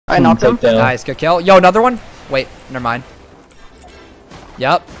I knocked him. Nice, good kill. Yo, another one. Wait, never mind.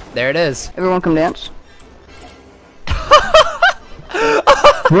 Yep, there it is. Everyone come dance.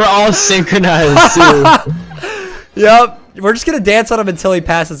 We're all synchronized too. Yep, we're just gonna dance on him until he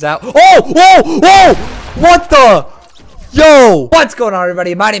passes out. Oh, whoa, whoa! What the? Yo! What's going on,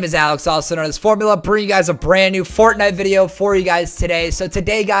 everybody? My name is Alex, also known as Formula, bringing you guys a brand new Fortnite video for you guys today. So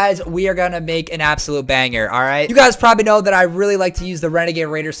today, guys, we are gonna make an absolute banger, alright? You guys probably know that I really like to use the Renegade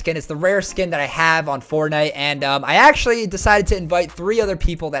Raider skin. It's the rare skin that I have on Fortnite, and I actually decided to invite 3 other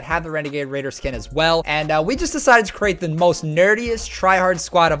people that have the Renegade Raider skin as well, and we just decided to create the most nerdiest tryhard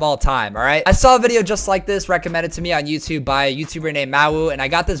squad of all time, alright? I saw a video just like this recommended to me on YouTube by a YouTuber named Mawu, and I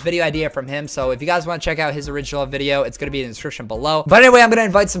got this video idea from him, so if you guys want to check out his original video, it's gonna be in the description below. But anyway, I'm gonna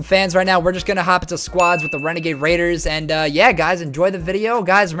invite some fans right now. We're just gonna hop into squads with the Renegade Raiders, and yeah, guys, enjoy the video.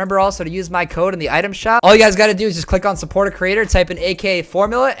 Guys, remember also to use my code in the item shop. All you guys gotta do is just click on support a creator, type in aka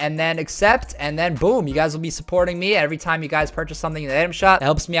formula, and then accept, and then boom, you guys will be supporting me every time you guys purchase something in the item shop. It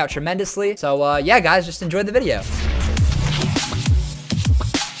helps me out tremendously. So yeah, guys, just enjoy the video.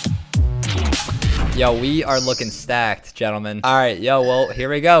 Yo, we are looking stacked, gentlemen. All right, yo, well, here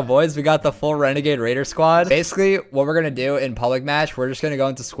we go, boys. We got the full Renegade Raider squad. Basically, what we're gonna do in public match, we're just gonna go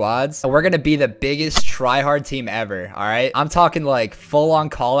into squads, and we're gonna be the biggest tryhard team ever, all right? I'm talking, like, full-on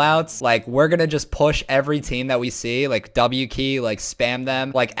call-outs. Like, we're gonna just push every team that we see, like, W key, like, spam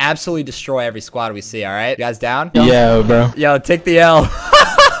them, like, absolutely destroy every squad we see, all right? You guys down? Yeah, bro. Yo, take the L.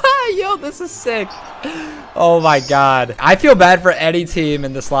 Yo, this is sick. Oh my god. I feel bad for any team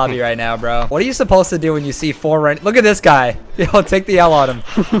in this lobby right now, bro. What are you supposed to do when you see 4 Look at this guy. Yo, take the L on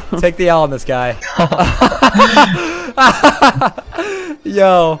him. Take the L on this guy.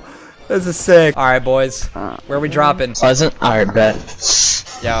 Yo, this is sick. All right, boys. Where are we dropping? Pleasant? Alright, bet.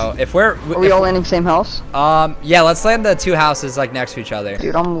 Yo, if we're... Are we all landing same house? Yeah, let's land the 2 houses, like, next to each other.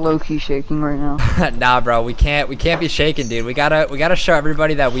 Dude, I'm low-key shaking right now. Nah, bro, we can't be shaking, dude. We gotta show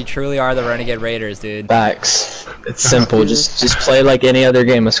everybody that we truly are the Renegade Raiders, dude. Facts. It's simple. just play like any other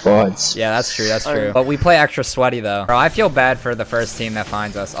game of squads. Yeah, that's true, that's true. But we play extra sweaty, though. Bro, I feel bad for the first team that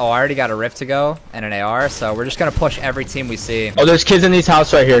finds us. Oh, I already got a Rift to go and an AR, so we're just gonna push every team we see. Oh, there's kids in these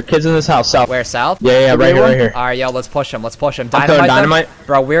house right here. Kids in this house, south. Where, south? Yeah, right here, right here. Alright, yo, let's push them, let's push them. Dynamite.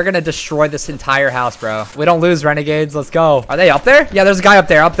 Bro, we're gonna destroy this entire house, bro. We don't lose, Renegades. Let's go. Are they up there? Yeah, there's a guy up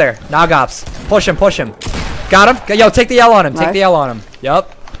there, Nogops. Push him, push him. Got him. Yo, take the L on him. Take the L on him.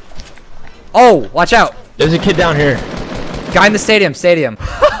 Yup. Oh, watch out. There's a kid down here. Guy in the stadium.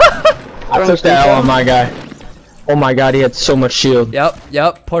 I took the L on my guy. Oh my god, he had so much shield.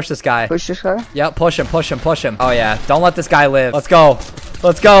 Yep. Push this guy. Push this guy? Yep, push him. Oh yeah, don't let this guy live. Let's go.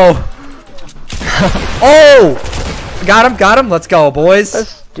 Oh! Got him. Let's go, boys.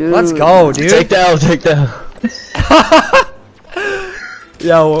 Let's go, dude. Take the L.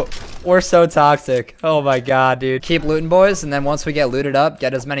 Yo, we're so toxic. Oh my god, dude. Keep looting, boys, and then once we get looted up,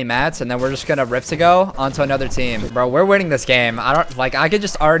 get as many mats, and then we're just gonna rift to go onto another team. Bro, we're winning this game. I could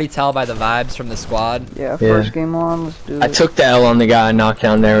just already tell by the vibes from the squad. Yeah, first game on, let's do it. I took the L on the guy knocked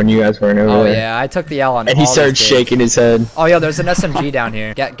down there when you guys weren't over there. Oh yeah, I took the L on and he started shaking his head. Oh, yo, there's an SMG down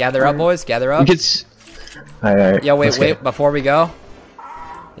here. Gather up, boys. Gather up. Alright. Yo, wait, before we go.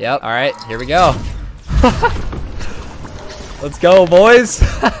 Yep, alright, here we go. Let's go, boys.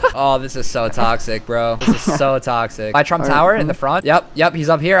 Oh, this is so toxic, bro. This is so toxic. By Trump Tower in the front. Yep, he's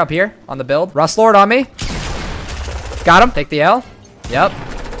up here on the build. Rust Lord on me. Got him. Take the L. Yep.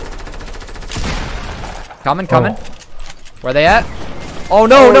 Coming. Oh. Where they at? Oh,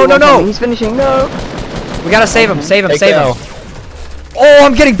 no. He's finishing, no. We gotta save him. Save him. Oh,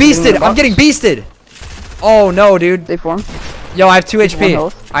 I'm getting beasted. Oh, no, dude. Stay for him. Yo, I have 2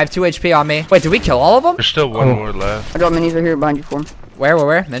 HP. I have 2 HP on me. Wait, did we kill all of them? There's still one more left. I got minis right here behind you for him. Where?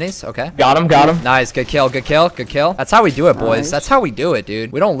 Minis? Okay. Got him. Nice, good kill. That's how we do it, boys. Nice. That's how we do it,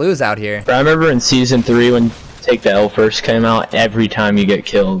 dude. We don't lose out here. I remember in season 3 when Take the L first came out, every time you get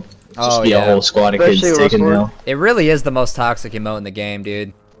killed, just be a whole squad of kids taking the L. It really is the most toxic emote in the game,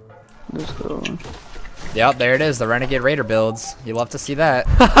 dude. Let's go. Yep, there it is, the Renegade Raider builds. You love to see that.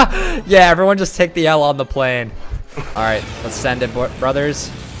 Yeah, everyone just take the L on the plane. Alright, let's send it, brothers.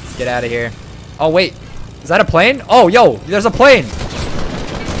 Let's get out of here. Oh, wait. Is that a plane? Oh, yo, there's a plane.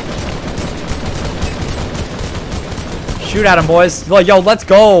 Shoot at him, boys. Yo, let's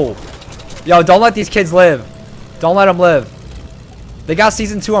go. Yo, don't let these kids live. Don't let them live. They got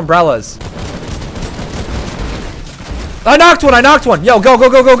season 2 umbrellas. I knocked one. Yo, go. Go.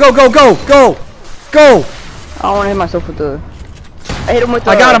 I don't want to hit myself with the... I hit him with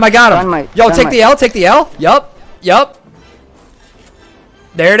the... I got him. Dynamite. Yo, take the L. Yup.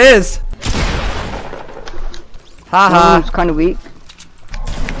 There it is. Haha. It's kind of weak.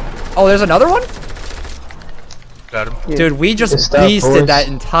 Oh, there's another one? Got him. Dude, we just Good stuff, beasted boys. that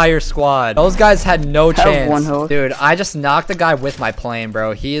entire squad. Those guys had no have chance. one health. Dude, I just knocked the guy with my plane,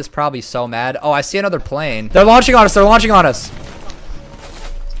 bro. He is probably so mad. Oh, I see another plane. They're launching on us. They're launching on us.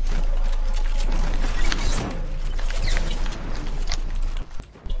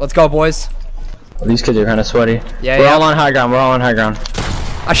 Let's go, boys. These kids are kind of sweaty. Yeah, We're yeah. all on high ground. We're all on high ground.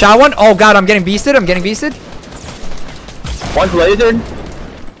 I shot one. Oh, God, I'm getting beasted. I'm getting beasted. One's lasered.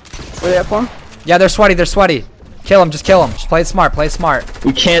 Where they at for? Yeah, they're sweaty. They're sweaty. Kill him. Just kill him. Just play it smart. Play it smart.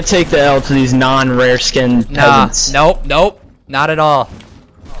 We can't take the L to these non-rare skin Nah. peasants. Nope. Nope. Not at all.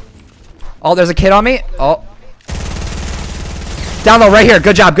 Oh, there's a kid on me. Oh. Down low, right here.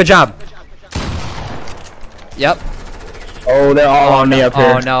 Good job. Good job. Yep. Oh, they're all on me up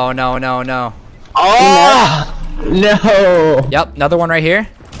here. Oh, no, no, no, no. Oh! No! Yep, another one right here.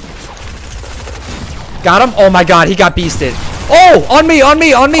 Got him. Oh my God, he got beasted. Oh, on me, on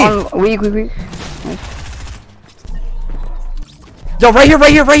me, on me. Weak. Yo, right here,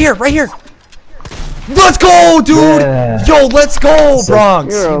 right here, right here, right here. Let's go, dude. Yeah. Yo, let's go,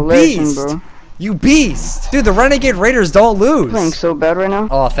 Bronx. You're a You legend, beast. bro. You beast. Dude, the Renegade Raiders don't Playing lose. so bad right now.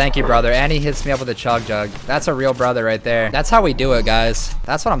 Oh, thank you, brother. And he hits me up with a chug jug. That's a real brother right there. That's how we do it, guys.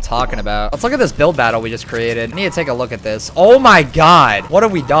 That's what I'm talking about. Let's look at this build battle we just created. I need to take a look at this. Oh my God. What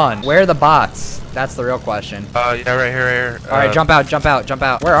have we done? Where are the bots? That's the real question. Yeah, right here, right here. All right, jump out, jump out, jump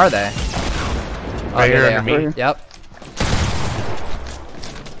out. Where are they? Oh, Right here they under are. me. Yep.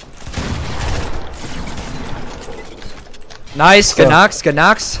 Nice, good knocks, good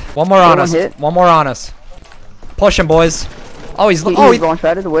knocks. One more on One us. hit. One more on us. Push him, boys. Oh, he's He's oh, launch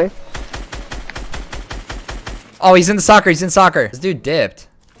padded away. oh, he's in the soccer. He's in soccer. This dude dipped.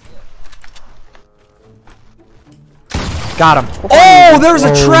 Got him. Oh, there was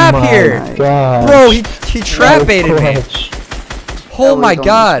a trap here. God. Bro, he trap baited me. Oh That my was almost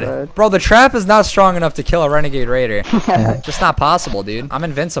God. bad. Bro, the trap is not strong enough to kill a Renegade Raider. Just not possible, dude. I'm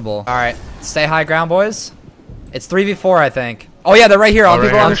invincible. All right, stay high ground, boys. It's 3v4, I think. Oh yeah, they're right here. All On right,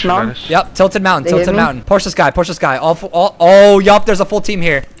 people on this mountain? Yep, tilted mountain, They hit tilted me? mountain. Push this guy, push this guy. Oh, yup, there's a full team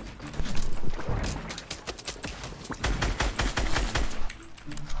here.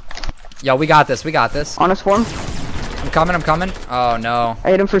 Yo, we got this, we got this. On his form. I'm coming, I'm coming. Oh no.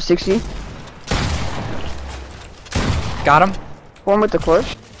 I hit him for 60. Got him. Form with the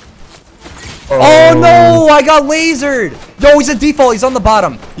clutch. Oh no, I got lasered. Yo, he's a default, he's on the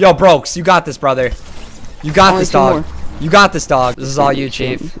bottom. Yo, Brokes, you got this, brother. You got Only this, two dog. more. You got this, dog. This is all you,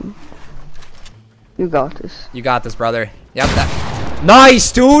 Chief. You got this. You got this, brother. Yep. That.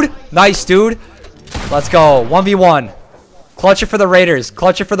 Nice, dude. Nice, dude. Let's go. 1v1. Clutch it for the Raiders.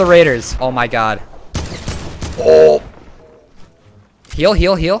 Clutch it for the Raiders. Oh, my God. Oh. Heal,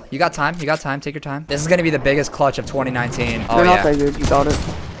 heal, heal. You got time. You got time. Take your time. This is going to be the biggest clutch of 2019. Oh, They're not yeah. that good. You got it.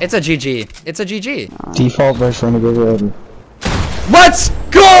 It's a GG. It's a GG. Default versus Renegade Raider. Let's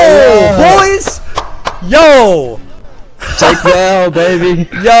go, boys. Yo. Take the L, baby.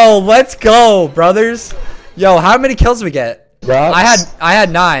 Yo, let's go, brothers. Yo, how many kills did we get? Rocks. I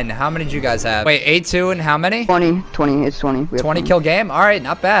had 9. How many did you guys have? Wait, 8-2 and how many? 20. It's 20. We have 20 kill game? All right,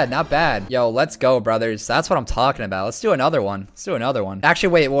 not bad, not bad. Yo, let's go, brothers. That's what I'm talking about. Let's do another one. Let's do another one.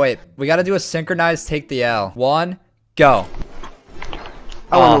 Actually, wait. We got to do a synchronized take the L. 1, go.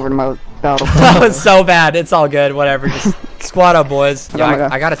 I went over to my battle. That was so bad. It's all good. Whatever. Just squad up, boys. Yo, Oh my God.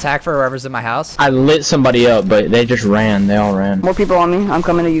 I got attack for whoever's in my house. I lit somebody up, but they just ran. They all ran. More people on me. I'm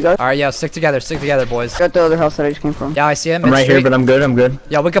coming to you guys. All right, yo, stick together, boys. Got the other house that I just came from. Yeah, I see him. I'm It's right here, straight. but I'm good. I'm good.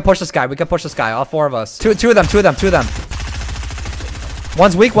 Yeah, we can push this guy. We can push this guy. All 4 of us. Two of them.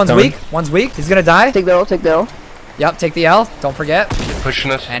 One's weak. Coming. One's weak. He's gonna die. Take the L. Take the L. Yep, take the L. Don't forget. Keep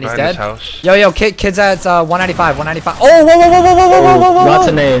pushing us And he's behind this dead. house. Yo, kids at 195. Oh, whoa. Lots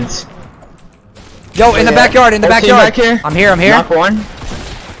of nades. Yo, in the backyard, Whole team back here? I'm here. Knock one.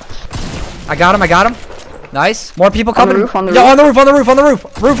 I got him. Nice. More people coming. roof, on the Yo, roof. on the roof.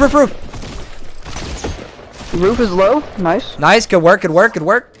 Roof. Roof is low. Nice. Nice. Good work. Let's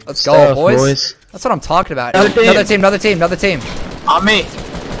go, Stuff, boys. That's what I'm talking about. Another team. Another team. On me.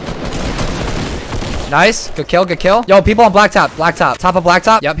 Nice. Good kill. Yo, people on blacktop. Top of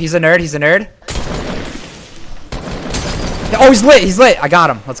blacktop. Yep, he's a nerd. Oh, he's lit. I got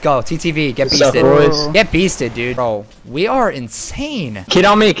him. Let's go. TTV. Get Good stuff, beasted. boys. Get beasted, dude. Bro, we are insane. Kid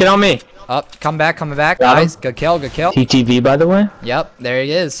on me. Up. Come back. Got him. Nice. Good kill. TTV, by the way. Yep, there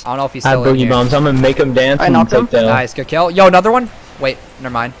he is. I don't know if he's I have still in boogie here. bombs. I'm gonna make him dance I and knocked him. take the L. Nice. Good kill. Yo, another one. Wait,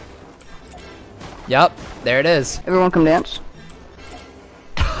 never mind. Yep, there it is. Everyone come dance.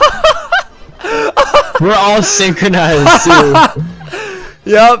 We're all synchronized too.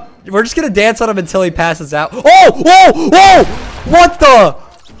 Yep. We're just gonna dance on him until he passes out. Oh! Whoa! What the?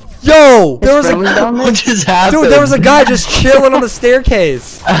 Yo, there was down there? What just happened? dude, there was a guy just chilling on the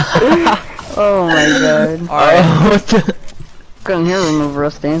staircase. Oh my god. All right, What the? Couldn't hear him over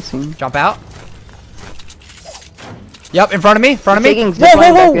us dancing. jump out. Yep, in front of me, in front of me. Taking Whoa, zip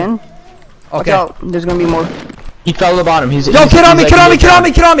line whoa, back whoa. in. Watch Okay. out, there's gonna be more. He fell to the bottom. He's Yo, he's- kid on me, he's kid like- on me, kid on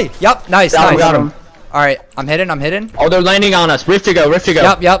me, kid on me. Yep, nice, Got him, nice. got him. All right, I'm hitting, I'm hitting. Oh, they're landing on us. Rift to go, rift to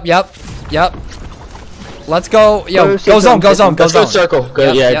go. Yep. Let's go. Yo, Go go safe zone, go zone, go Let's go zone. circle. Good,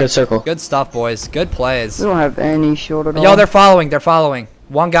 Yep, yeah, yep. good circle. Good stuff, boys. Good plays. We don't have any shield at all. Yo, they're following, they're following.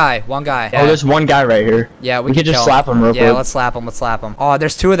 One guy. Oh, there's one guy right here. Yeah, we could just kill slap him real quick. Yeah, let's slap him, let's slap him. Oh,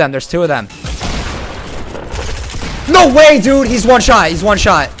 there's two of them, there's two of them. No way, dude, he's one shot, he's one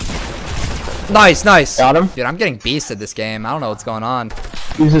shot. Nice, nice. Got him. Dude, I'm getting beasted this game. I don't know what's going on.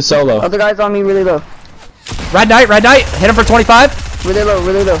 He's a solo. Other guy's on me really low. Red Knight, hit him for 25. Really low,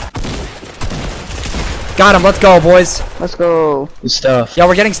 really low. Got him, let's go, boys. Let's go. Good stuff. Yo,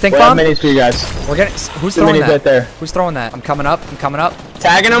 we're getting stink Wait, how bomb. many for you guys? We're getting, who's Two throwing minis that? right there. Who's throwing that? I'm coming up, I'm coming up.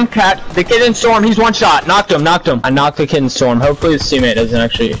 Tagging him, cat. The kid in storm. He's one shot. Knocked him. I knocked the kid in storm. Hopefully his teammate doesn't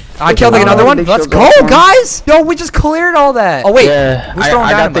actually. I killed like another one. big Let's shield go, down. guys. Yo, we just cleared all that. Oh, wait. Yeah, Who's throwing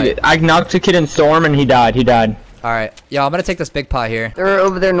dynamite? I knocked the kid in storm and he died. All right. Yo, I'm going to take this big pot here. They're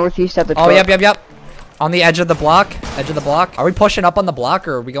over there northeast at the Oh, truck. yep. On the edge of the block. Are we pushing up on the block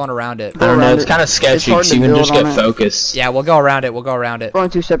or are we going around it? I don't know. around It's it. kind of It's sketchy hard because to you can build just on get it. focused. Yeah, we'll go around it. We'll go around it.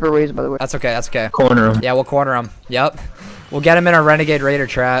 Going two separate ways, by the way. That's okay. That's okay. Corner him. Yeah, we'll corner him. Yep. We'll get him in a Renegade Raider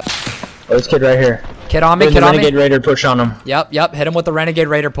trap. Oh, this kid right here. Kid on me. There's Kid a on me. Renegade Raider push on him. Yep. Hit him with the Renegade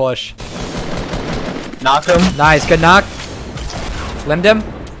Raider push. Knock him. Nice. Good knock. Limbed him.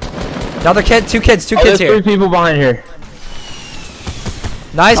 Another kid. Two kids There's here. 3 people behind here.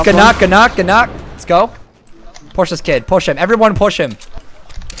 Nice. Good Knock knock. Good knock. Let's go. Push this kid. Push him. Everyone push him.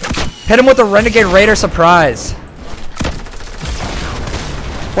 Hit him with the Renegade Raider surprise.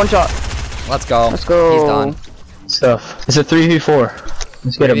 One shot. Let's go. Let's go. He's done. Stuff. It's a 3v4.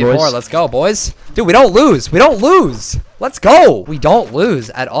 Let's get it, 3v4. boys. Let's go, boys. Dude, we don't lose. Let's go. We don't lose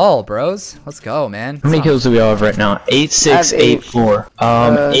at all, bros. Let's go, man. How many kills do we all have right now? 8, 6, I have 8, 4.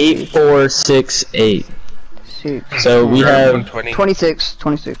 8, 4, 6, 8. Six. So we have. 120.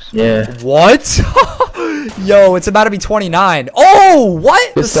 26. Yeah. What? Yo, it's about to be 29. Oh,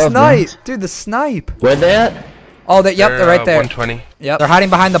 what? Good The stuff, snipe. man. Dude, the snipe. Where they at? Oh, they're right there. 120. Yep, they're hiding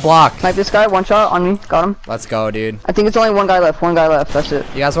behind the block. Snipe this guy. One shot on me. Got him. Let's go, dude. I think it's only one guy left. That's it.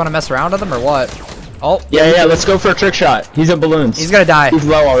 You guys want to mess around with them or what? Oh, Yeah, let's go for a trick shot. He's in balloons. he's gonna die. He's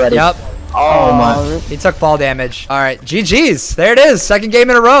low already. Yep. Oh my. He took fall damage. All right, GG's. There it is. Second game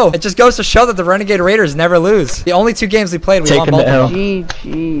in a row. It just goes to show that the Renegade Raiders never lose. The only 2 games we played, we won Taking both the of L. them.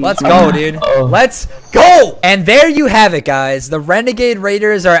 GG. Let's go, dude. Oh. Let's go. And there you have it, guys. The Renegade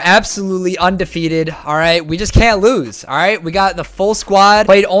Raiders are absolutely undefeated. All right, we just can't lose. All right, we got the full squad.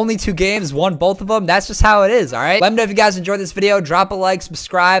 Played only 2 games, won both of them. That's just how it is. All right. Let me know if you guys enjoyed this video. Drop a like,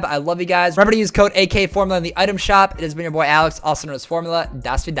 subscribe. I love you guys. Remember to use code AK Formula in the item shop. It has been your boy Alex, also known as Formula.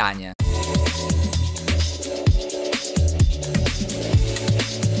 Das vidanya.